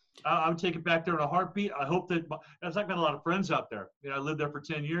Vegas. I would take it back there in a heartbeat. I hope that, as I've got a lot of friends out there. You know, I lived there for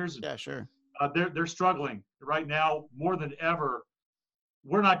 10 years. And, yeah, sure. They're struggling right now more than ever.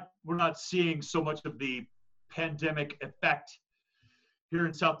 We're not seeing so much of the pandemic effect here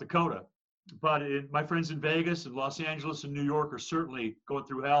in South Dakota, but my friends in Vegas and Los Angeles and New York are certainly going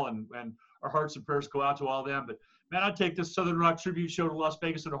through hell, and our hearts and prayers go out to all them. But man, I'd take this Southern Rock tribute show to Las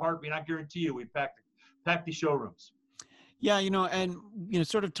Vegas in a heartbeat. I guarantee you we'd pack the showrooms. Yeah, and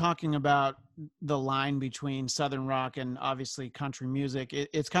sort of talking about the line between Southern rock and obviously country music,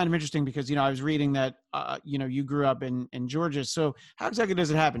 it's kind of interesting because, I was reading that, you grew up in Georgia. So how exactly does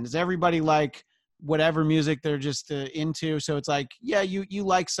it happen? Does everybody like whatever music they're just into? So it's like, yeah, you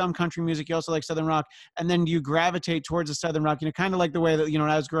like some country music, you also like Southern rock, and then you gravitate towards the Southern rock, kind of like the way that, when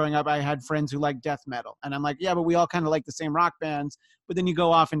I was growing up, I had friends who liked death metal. And I'm like, yeah, but we all kind of like the same rock bands, but then you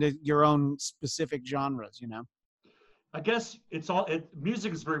go off into your own specific genres, I guess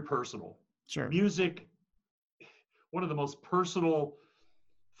music is very personal. Sure. Music, one of the most personal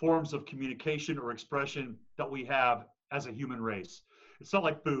forms of communication or expression that we have as a human race. It's not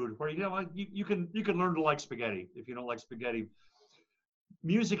like food where, you can learn to like spaghetti if you don't like spaghetti.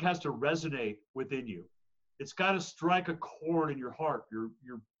 Music has to resonate within you. It's got to strike a chord in your heart, your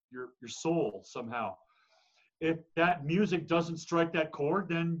soul somehow. If that music doesn't strike that chord,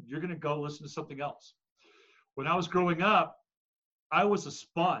 then you're going to go listen to something else. When I was growing up, I was a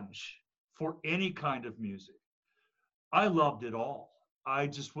sponge for any kind of music. I loved it all. I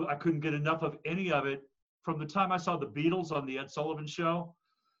couldn't get enough of any of it. From the time I saw the Beatles on the Ed Sullivan Show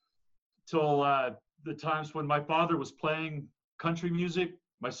till the times when my father was playing country music,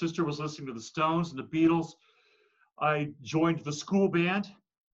 my sister was listening to the Stones and the Beatles. I joined the school band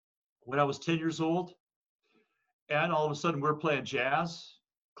when I was 10 years old. And all of a sudden we're playing jazz,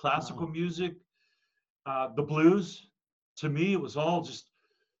 classical music, the blues. To me, it was all just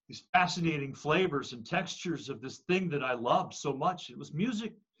these fascinating flavors and textures of this thing that I loved so much. It was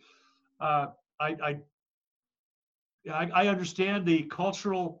music. I understand the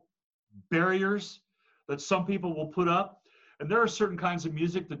cultural barriers that some people will put up, and there are certain kinds of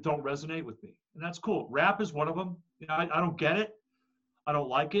music that don't resonate with me, and that's cool. Rap is one of them. I don't get it. I don't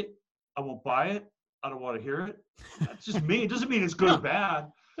like it. I won't buy it. I don't want to hear it. That's just me. It doesn't mean it's good or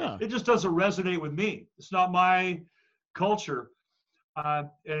bad. Yeah. It just doesn't resonate with me. It's not my culture. And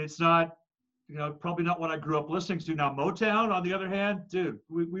it's not, probably not what I grew up listening to. Now, Motown, on the other hand, dude,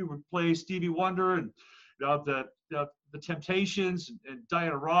 we would play Stevie Wonder and the Temptations and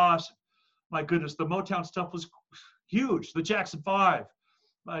Diana Ross. My goodness, the Motown stuff was huge. The Jackson 5.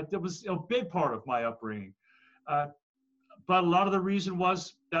 It was a big part of my upbringing. But a lot of the reason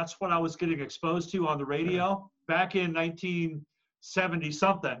was that's what I was getting exposed to on the radio. Back in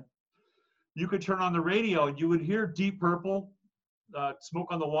 1970-something, you could turn on the radio and you would hear Deep Purple, Smoke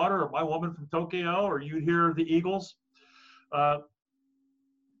on the Water, or My Woman from Tokyo, or you'd hear the Eagles, and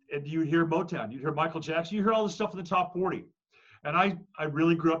you'd hear Motown, you'd hear Michael Jackson, you hear all this stuff in the top 40. And I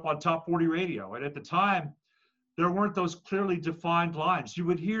really grew up on top 40 radio. And at the time, there weren't those clearly defined lines. You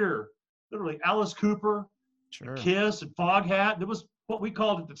would hear literally Alice Cooper, Sure. Kiss, and Foghat. It was what we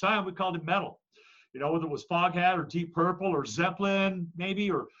called at the time, we called it metal. Whether it was Foghat or Deep Purple or Zeppelin,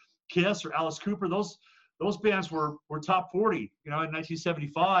 maybe, or Kiss or Alice Cooper, those bands were top 40, in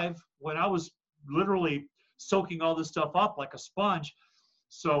 1975, when I was literally soaking all this stuff up like a sponge.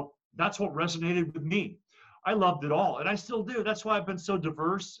 So that's what resonated with me. I loved it all, and I still do. That's why I've been so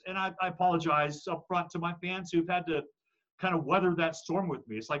diverse, and I apologize up front to my fans who've had to kind of weather that storm with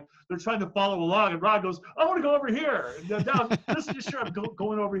me. It's like they're trying to follow along, and Rod goes, I want to go over here. And now, listen to sure I'm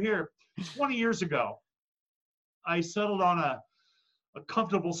going over here. 20 years ago, I settled on a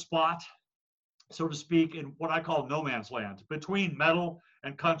comfortable spot, so to speak, in what I call no man's land, between metal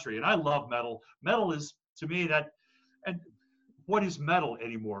and country. And I love metal. Metal is, to me, that, and what is metal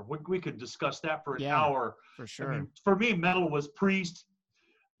anymore? We could discuss that for an hour. For sure. I mean, for me, metal was Priest,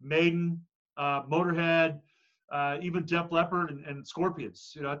 Maiden, Motorhead, even Def Leppard and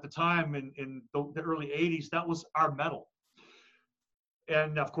Scorpions. At the time in the early 80s, that was our metal.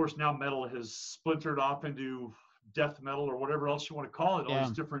 And of course, now metal has splintered off into death metal or whatever else you want to call it, all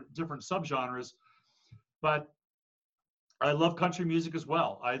these different subgenres. But I love country music as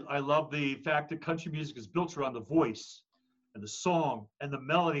well. I love the fact that country music is built around the voice and the song and the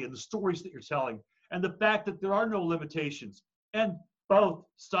melody and the stories that you're telling, and the fact that there are no limitations. And both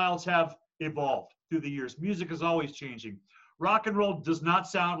styles have evolved through the years. Music is always changing. Rock and roll does not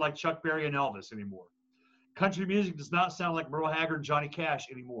sound like Chuck Berry and Elvis anymore. Country music does not sound like Merle Haggard and Johnny Cash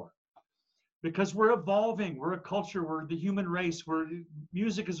anymore. Because we're evolving, we're a culture, we're the human race,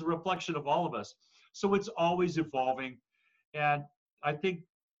 music is a reflection of all of us. So it's always evolving. And I think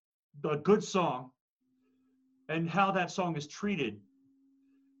the good song and how that song is treated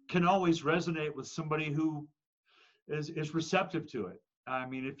can always resonate with somebody who is receptive to it. I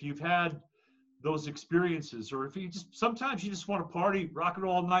mean, if you've had those experiences, or if sometimes you just want to party, rock and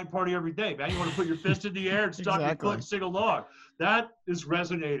roll all night, party every day, man. You want to put your fist in the air and stop your foot and sing along. That is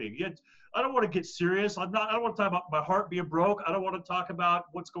resonating. Yet, I don't want to get serious. I don't want to talk about my heart being broke. I don't want to talk about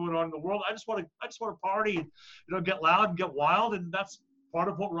what's going on in the world. I just want to party and, get loud and get wild. And that's part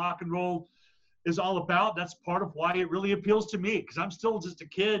of what rock and roll is all about. That's part of why it really appeals to me, because I'm still just a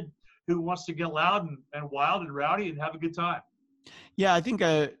kid who wants to get loud and wild and rowdy and have a good time. Yeah, I think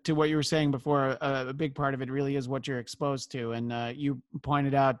to what you were saying before, a big part of it really is what you're exposed to. And you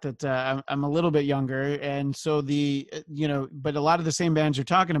pointed out that I'm a little bit younger. And so but a lot of the same bands you're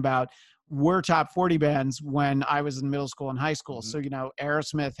talking about were top 40 bands when I was in middle school and high school. Mm-hmm. So,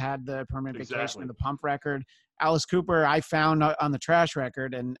 Aerosmith had the Permanent Vacation and the Pump record. Alice Cooper, I found on the Trash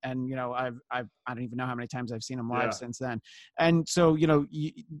record. And I don't even know how many times I've seen him live since then. And so,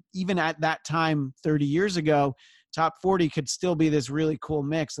 even at that time, 30 years ago, top 40 could still be this really cool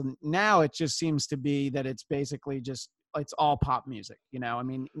mix. And now it just seems to be that it's basically it's all pop music. I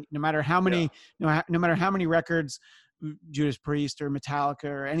mean, no matter how many records Judas Priest or Metallica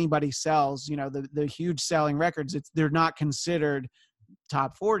or anybody sells, the huge selling records, they're not considered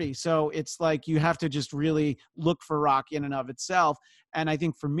top 40. So it's like you have to just really look for rock in and of itself. And I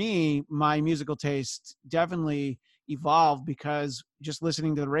think for me, my musical taste definitely evolved because just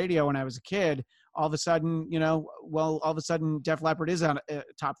listening to the radio when I was a kid, all of a sudden, Def Leppard is on a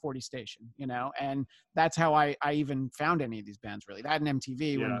top 40 station, and that's how I even found any of these bands, really. That and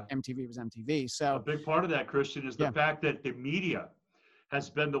MTV when MTV was MTV. So a big part of that, Christian, is the fact that the media has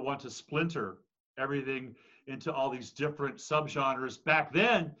been the one to splinter everything into all these different subgenres. Back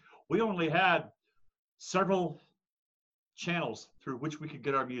then, we only had several channels through which we could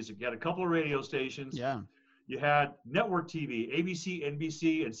get our music. You had a couple of radio stations. Yeah. You had network TV, ABC,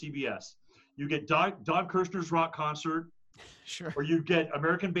 NBC, and CBS. You get Don Kirshner's rock concert, sure, or you get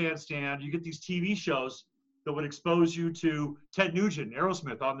American Bandstand. You get these TV shows that would expose you to Ted Nugent,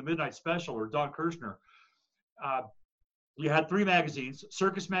 Aerosmith on the Midnight Special, or Don Kirshner. You had 3 magazines: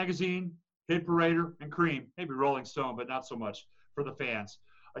 Circus Magazine, Hit Parader, and Cream. Maybe Rolling Stone, but not so much for the fans.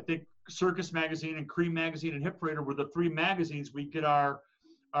 I think Circus Magazine and Cream Magazine and Hit Parader were the 3 magazines we get our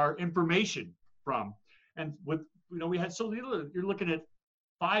information from. And we had you're looking at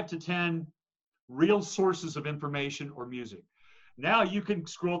 5 to 10 real sources of information or music. Now you can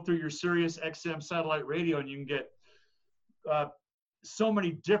scroll through your Sirius XM satellite radio and you can get so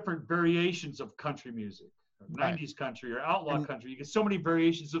many different variations of country music, or 90s country or outlaw country. You get so many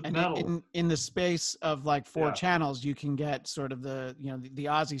variations of metal. In the space of like 4 channels, you can get sort of the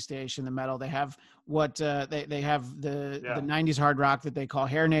Aussie station, the metal. They have they have the 90s hard rock that they call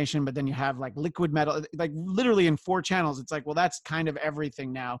Hair Nation, but then you have like liquid metal, like literally in 4 channels. It's like, well, that's kind of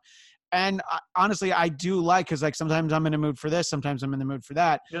everything now. And honestly, I do like, because like sometimes I'm in a mood for this, sometimes I'm in the mood for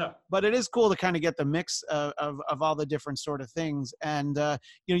that. Yeah. But it is cool to kind of get the mix of all the different sort of things. And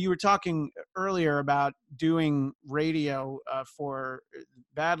you were talking earlier about doing radio for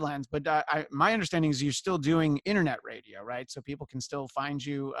Badlands, but my understanding is you're still doing internet radio, right? So people can still find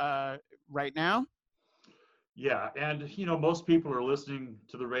you right now. Yeah, and most people are listening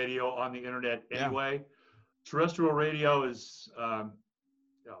to the radio on the internet anyway. Yeah. Terrestrial radio is.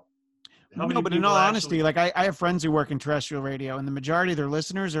 No, but in all honesty, like I have friends who work in terrestrial radio, and the majority of their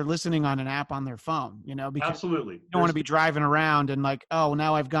listeners are listening on an app on their phone, because absolutely. You don't want to be driving around and like, oh,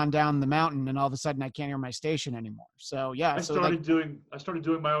 now I've gone down the mountain and all of a sudden I can't hear my station anymore. So yeah. I started doing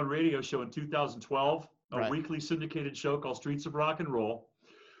my own radio show in 2012, a weekly syndicated show called Streets of Rock and Roll,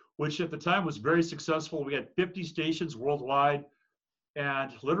 which at the time was very successful. We had 50 stations worldwide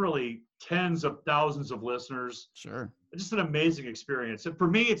and literally tens of thousands of listeners. Sure. Just an amazing experience. And for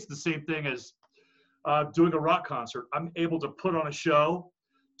me, it's the same thing as doing a rock concert. I'm able to put on a show,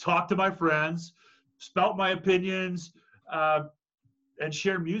 talk to my friends, spout my opinions, and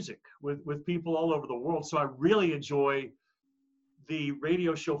share music with people all over the world. So I really enjoy the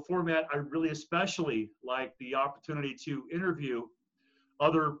radio show format. I really especially like the opportunity to interview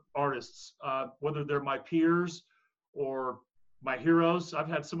other artists, whether they're my peers or my heroes. I've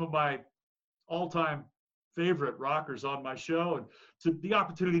had some of my all-time favorite rockers on my show, and to the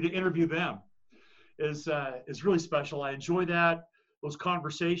opportunity to interview them is really special. I enjoy that, those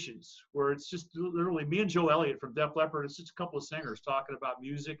conversations where it's just literally me and Joe Elliott from Def Leppard. It's just a couple of singers talking about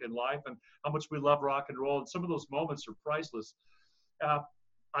music and life and how much we love rock and roll. And some of those moments are priceless.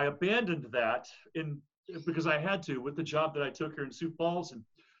 I abandoned that because I had to, with the job that I took here in Sioux Falls in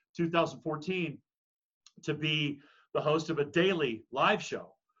 2014, to be the host of a daily live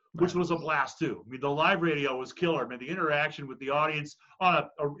show, which was a blast too. I mean, the live radio was killer. I mean, the interaction with the audience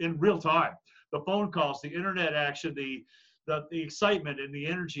in real time, the phone calls, the internet action, the excitement and the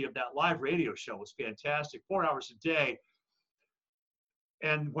energy of that live radio show was fantastic. 4 hours a day.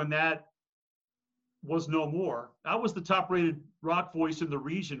 And when that was no more, I was the top rated rock voice in the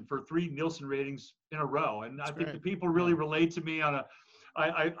region for 3 Nielsen ratings in a row. And I think the people really relate to me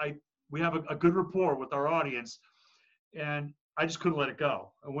we have a good rapport with our audience, and I just couldn't let it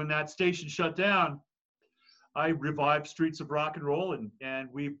go. And when that station shut down, I revived Streets of Rock and Roll, and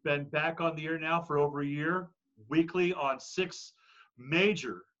we've been back on the air now for over a year, weekly on 6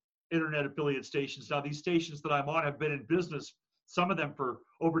 major internet affiliate stations. Now, these stations that I'm on have been in business, some of them for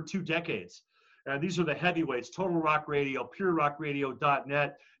over 2 decades. These are the heavyweights: Total Rock Radio,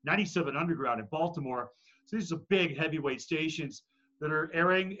 PureRockRadio.net, 97 Underground in Baltimore. So these are big heavyweight stations that are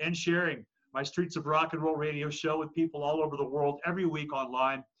airing and sharing my Streets of Rock and Roll radio show with people all over the world every week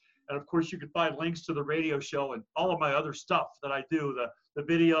online. And of course, you can find links to the radio show and all of my other stuff that I do, the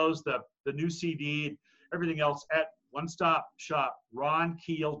videos, the new CD, everything else at one-stop shop,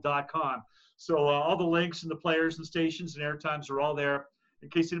 ronkeel.com. So all the links and the players and stations and airtimes are all there in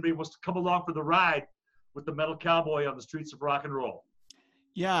case anybody wants to come along for the ride with the Metal Cowboy on the Streets of Rock and Roll.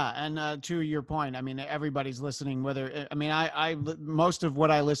 Yeah, and to your point, I mean, everybody's listening. I most of what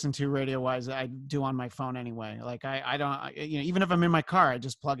I listen to radio-wise, I do on my phone anyway. Like I don't, even if I'm in my car, I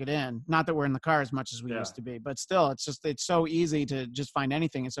just plug it in. Not that we're in the car as much as we used to be, but still, it's so easy to just find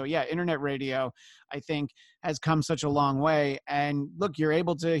anything. And so, yeah, internet radio, I think, has come such a long way. And look, you're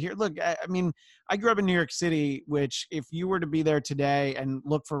able to hear. Look, I mean, I grew up in New York City, which if you were to be there today and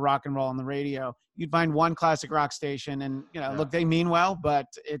look for rock and roll on the radio, you'd find one classic rock station, and look, they mean well, but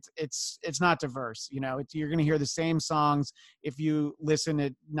it's not diverse. You're going to hear the same songs if you listen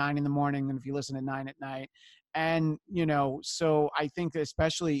at 9 in the morning than if you listen at 9 at night. And, so I think that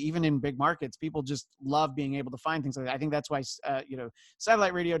especially even in big markets, people just love being able to find things like that. I think that's why,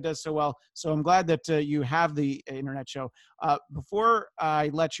 satellite radio does so well. So I'm glad that you have the internet show. Before I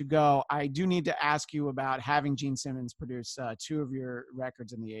let you go, I do need to ask you about having Gene Simmons produce 2 of your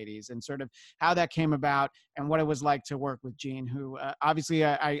records in the 80s and sort of how that came about and what it was like to work with Gene, who obviously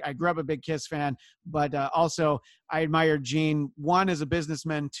I grew up a big Kiss fan, but also I admire Gene, 1 as a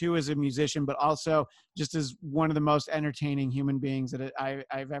businessman, 2 as a musician, but also just as one of the most entertaining human beings that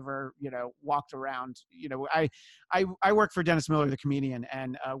I've ever, walked around. I work for Dennis Miller, the comedian,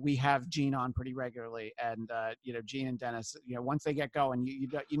 and we have Gene on pretty regularly. And, Gene and Dennis, once they get going, you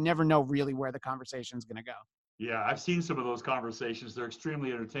never know really where the conversation is going to go. Yeah, I've seen some of those conversations. They're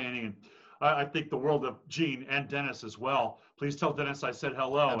extremely entertaining. And I think the world of Gene and Dennis as well. Please tell Dennis I said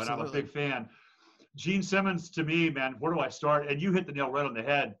hello. Absolutely. And I'm a big fan. Gene Simmons, to me, man, where do I start? And you hit the nail right on the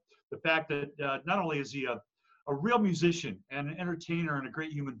head. The fact that not only is he a real musician and an entertainer and a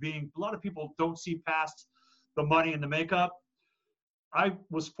great human being, a lot of people don't see past the money and the makeup. I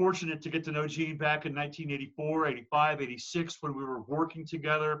was fortunate to get to know Gene back in 1984, 85, 86 when we were working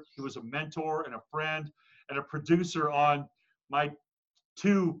together. He was a mentor and a friend and a producer on my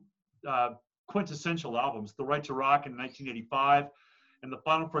 2 quintessential albums, The Right to Rock in 1985 and The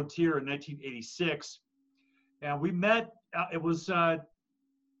Final Frontier in 1986. And we met, it was,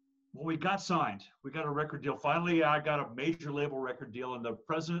 we got signed. We got a record deal. Finally, I got a major label record deal, and the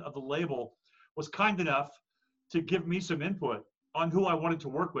president of the label was kind enough to give me some input on who I wanted to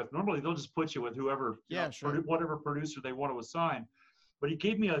work with. Normally, they'll just put you with whoever, whatever producer they want to assign. But he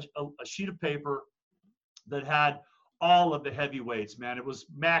gave me a sheet of paper that had all of the heavyweights, man. It was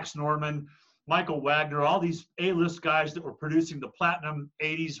Max Norman, Michael Wagner, all these A-list guys that were producing the platinum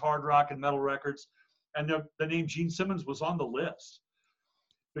 80s hard rock and metal records. And the name Gene Simmons was on the list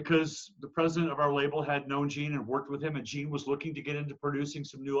because the president of our label had known Gene and worked with him, and Gene was looking to get into producing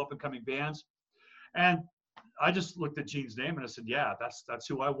some new up-and-coming bands. And I just looked at Gene's name and I said, yeah, that's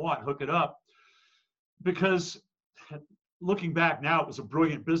who I want. Hook it up. Because looking back now, it was a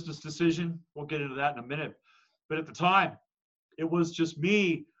brilliant business decision. We'll get into that in a minute. But at the time, it was just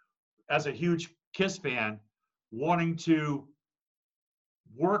me as a huge Kiss fan wanting to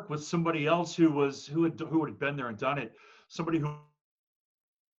work with somebody else who had been there and done it. Somebody who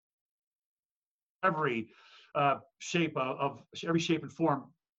every shape and form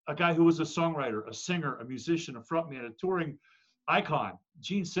a guy who was a songwriter, a singer, a musician, a frontman, a touring icon,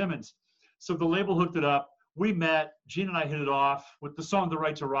 Gene Simmons. So the label hooked it up. We met. Gene and I hit it off. With the song "The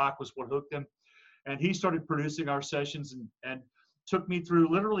Right to Rock" was what hooked him, and he started producing our sessions and took me through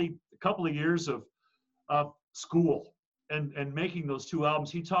literally a couple of years of school and making those 2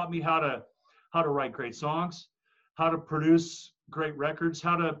 albums. He taught me how to write great songs, how to produce great records,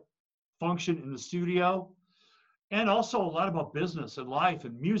 how to function in the studio, and also a lot about business and life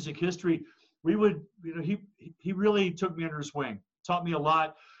and music history. We would, he really took me under his wing, taught me a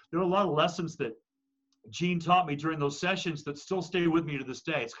lot. There were a lot of lessons that Gene taught me during those sessions that still stay with me to this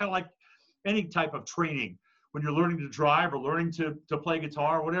day. It's kind of like any type of training. When you're learning to drive or learning to play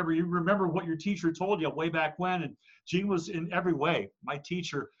guitar or whatever, you remember what your teacher told you way back when. And Gene was in every way my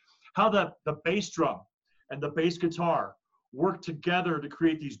teacher. How the bass drum and the bass guitar work together to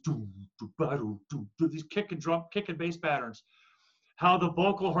create these these kick and bass patterns. How the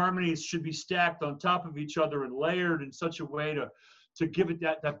vocal harmonies should be stacked on top of each other and layered in such a way to give it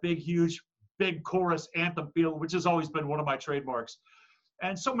that big, huge, big chorus anthem feel, which has always been one of my trademarks.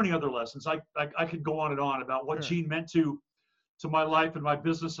 And so many other lessons. I could go on and on about what Gene meant to my life and my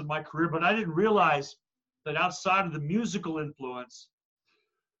business and my career, but I didn't realize that outside of the musical influence,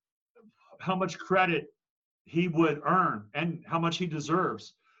 how much credit he would earn and how much he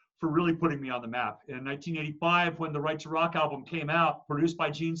deserves for really putting me on the map. In 1985, when the Right to Rock album came out, produced by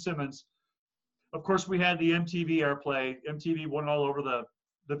Gene Simmons, of course, we had the MTV airplay. MTV went all over the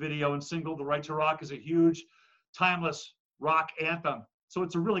video and single. The Right to Rock is a huge, timeless rock anthem. So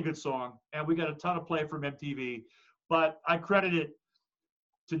it's a really good song, and we got a ton of play from MTV. But I credit it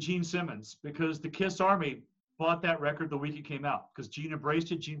to Gene Simmons because the Kiss Army bought that record the week it came out because Gene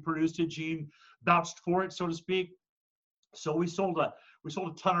embraced it, Gene produced it, Gene vouched for it, so to speak. So we sold a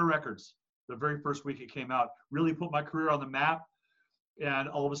ton of records the very first week it came out. Really put my career on the map, and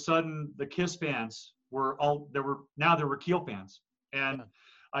all of a sudden the Kiss fans were Keel fans, and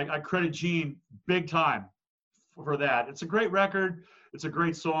I credit Gene big time for that. It's a great record. It's a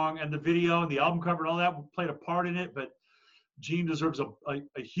great song, and the video and the album cover and all that played a part in it, but Gene deserves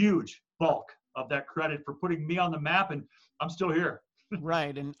a huge bulk of that credit for putting me on the map, and I'm still here.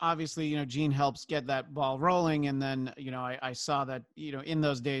 Right. And obviously, Gene helps get that ball rolling. And then, I saw that, in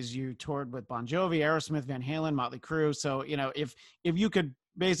those days you toured with Bon Jovi, Aerosmith, Van Halen, Motley Crue. So, if you could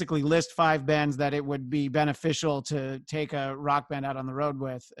basically list 5 bands that it would be beneficial to take a rock band out on the road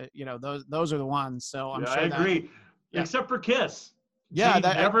with, those are the ones. So I'm sure I agree. Except for Kiss. Yeah.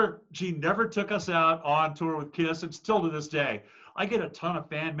 Gene never took us out on tour with Kiss, and still to this day. I get a ton of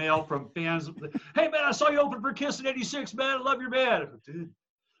fan mail from fans. Hey, man, I saw you open for Kiss in '86, man. I love your band. Dude,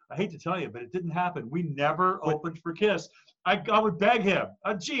 I hate to tell you, but it didn't happen. We never opened for Kiss. I would beg him.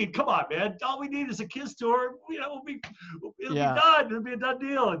 Gene, come on, man. All we need is a Kiss tour. It'll be done. It'll be a done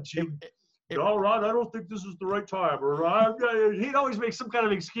deal. And Gene, no, Ron, I don't think this is the right time. Or he'd always make some kind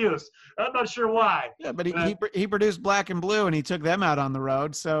of excuse. I'm not sure why. Yeah, but he produced Black and Blue, and he took them out on the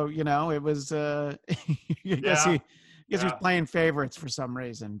road. So, it was, I guess he was playing favorites for some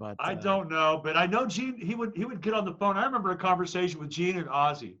reason. But I don't know. But I know Gene, he would get on the phone. I remember a conversation with Gene and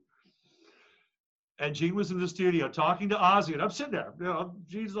Ozzy. And Gene was in the studio talking to Ozzy, and I'm sitting there.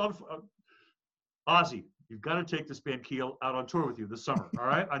 Gene's on Ozzy. You've got to take this band Keel out on tour with you this summer, all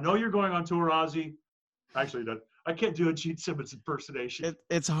right? I know you're going on tour, Ozzy. Actually, I can't do a Gene Simmons impersonation.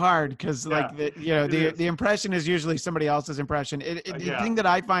 It's hard because, the impression is usually somebody else's impression. The thing that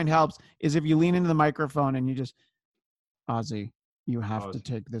I find helps is if you lean into the microphone and you just, Ozzy, you have to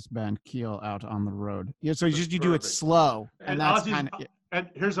take this band Keel out on the road. Yeah, so you do it slow, and that's kind of. And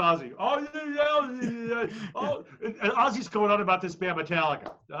here's Ozzy. And Ozzy's going on about this band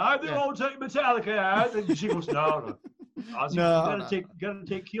Metallica. I think I'll take Metallica. And she goes, no. Ozzy, you gotta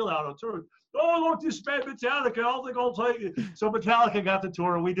take Keel out on tour. Oh, look, this band Metallica. I don't think I'll take it. So Metallica got the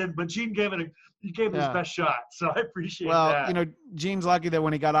tour, and we didn't. But Gene gave it his best shot. So I appreciate that. Well, Gene's lucky that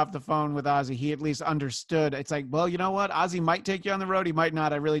when he got off the phone with Ozzy, he at least understood. It's like, well, you know what? Ozzy might take you on the road. He might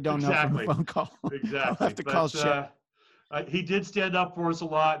not. I really don't know from the phone call. Exactly. I'll have to call shit. He did stand up for us a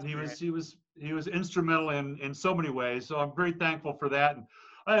lot, and he was instrumental in so many ways. So I'm very thankful for that. And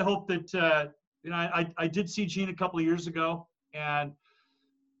I hope that I did see Gene a couple of years ago, and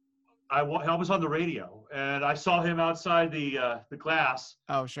I was on the radio, and I saw him outside the glass.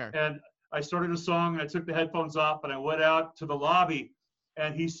 Oh, sure. And I started a song, and I took the headphones off, and I went out to the lobby,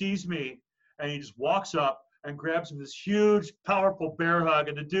 and he sees me, and he just walks up and grabs him this huge, powerful bear hug,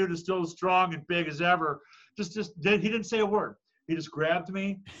 and the dude is still as strong and big as ever. He didn't say a word. He just grabbed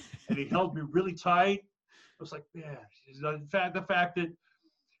me, and he held me really tight. I was like, man. In fact, the fact that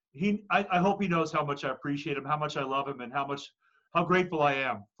I hope he knows how much I appreciate him, how much I love him, and how much how grateful I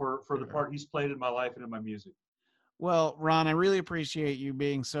am for the part he's played in my life and in my music. Well, Ron, I really appreciate you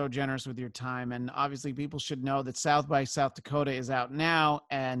being so generous with your time. And obviously people should know that South by South Dakota is out now.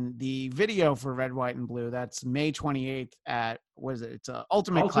 And the video for Red, White, and Blue, that's May 28th at, what is it? It's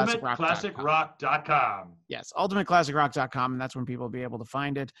ultimateclassicrock.com. Yes, ultimateclassicrock.com. And that's when people will be able to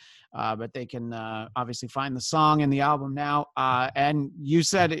find it. But they can obviously find the song and the album now. And you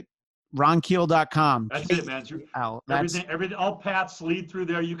said it, ronkeel.com. That's it, man. Everything, all paths lead through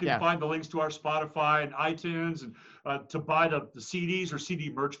there. You can find the links to our Spotify and iTunes, and to buy the CDs or CD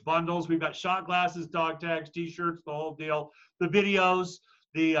merch bundles. We've got shot glasses, dog tags, T-shirts, the whole deal. The videos,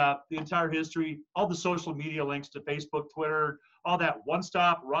 the entire history, all the social media links to Facebook, Twitter, all that. One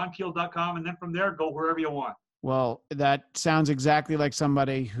stop, ronkeel.com, and then from there, go wherever you want. Well, that sounds exactly like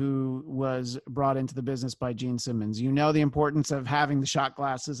somebody who was brought into the business by Gene Simmons. You know the importance of having the shot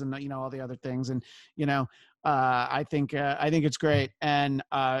glasses and, you know, all the other things. And, you know, I think it's great. And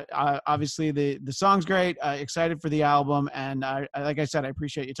obviously the song's great. Excited for the album. And like I said, I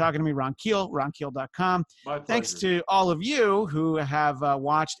appreciate you talking to me. Ron Keel, ronkeel.com. Thanks to all of you who have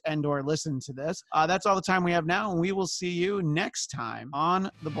watched and or listened to this. That's all the time we have now. And we will see you next time on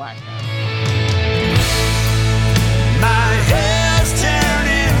the Bladtcast. My hair's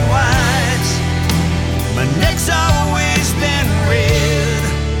turning white, my neck's always been red.